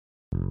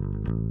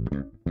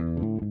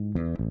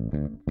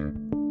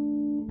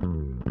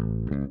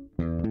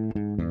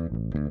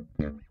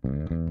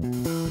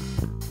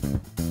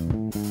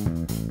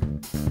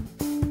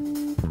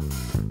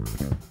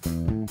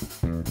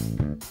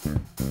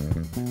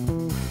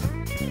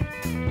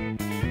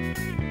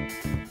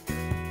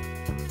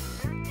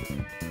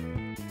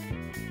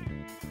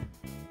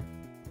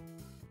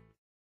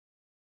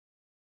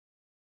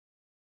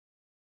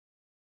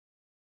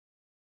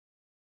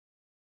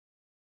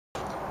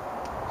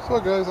So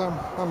guys,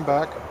 I'm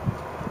back.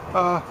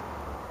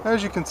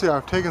 As you can see,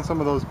 I've taken some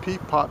of those peat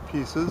pot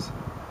pieces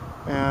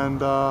and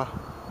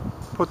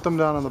put them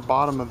down on the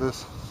bottom of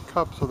this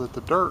cup so that the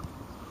dirt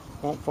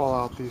won't fall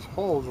out these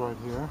holes right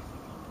here.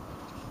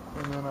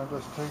 And then I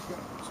just take it,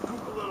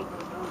 scoop a little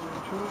bit of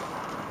dirt into it.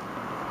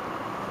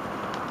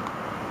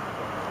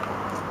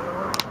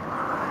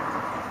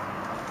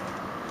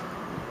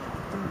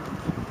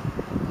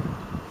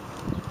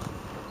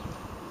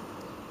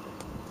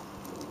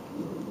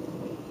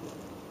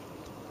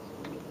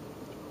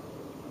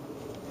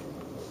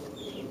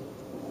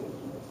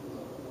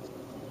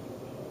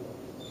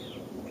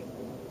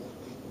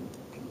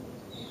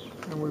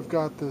 And we've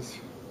got this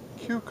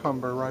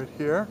cucumber right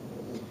here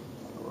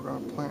that we're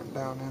going to plant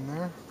down in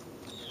there.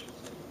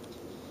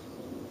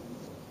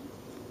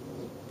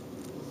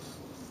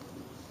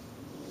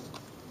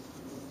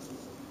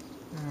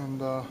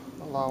 And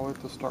allow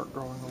it to start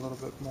growing a little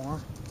bit more.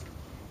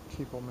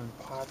 Keep them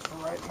in pots for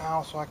right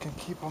now so I can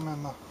keep them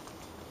in the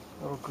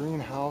little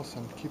greenhouse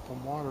and keep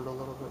them watered a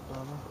little bit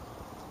better.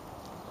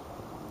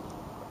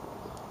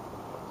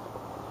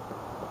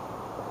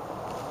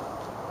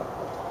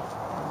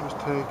 I'm just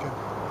taking,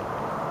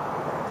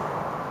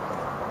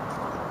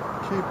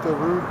 keep the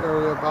root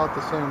area about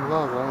the same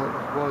level it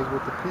was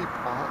with the peat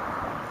pot.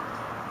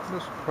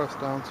 Just press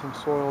down some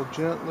soil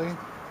gently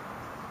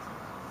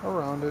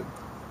around it.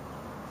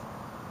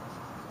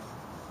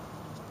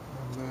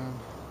 And then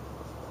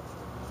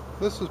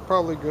this is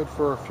probably good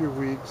for a few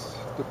weeks,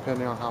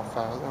 depending on how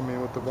fast. I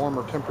mean, with the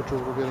warmer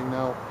temperatures we're getting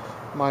now,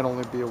 it might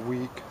only be a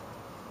week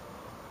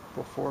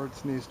before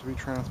it needs to be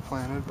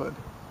transplanted. But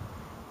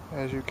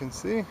as you can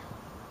see,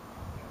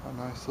 a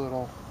nice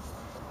little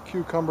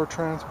cucumber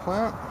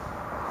transplant.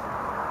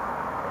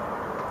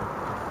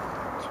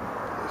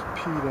 There's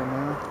peat in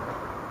there.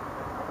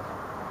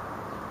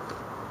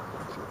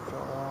 It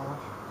fell off.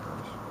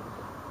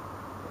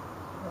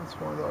 That's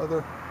one of the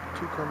other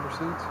cucumber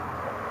seeds.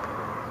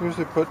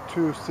 Usually put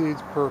 2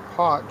 seeds per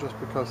pot just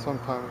because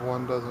sometimes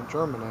one doesn't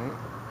germinate.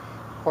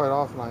 Quite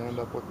often I end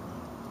up with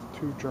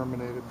 2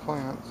 germinated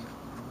plants.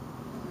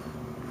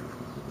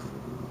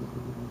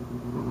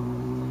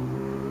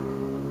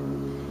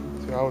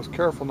 See, I was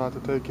careful not to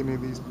take any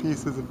of these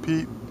pieces of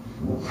peat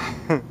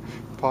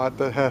pot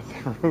that had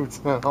the roots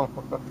in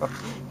them.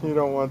 You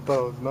don't want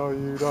those. No,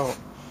 you don't.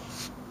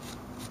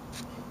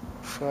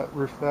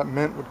 That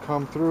mint would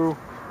come through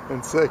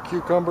and say,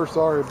 "Cucumber,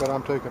 sorry, but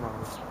I'm taking all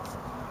this."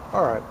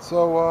 Alright,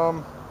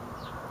 so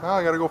now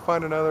I gotta go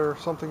find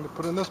something to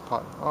put in this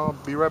pot. I'll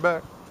be right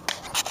back.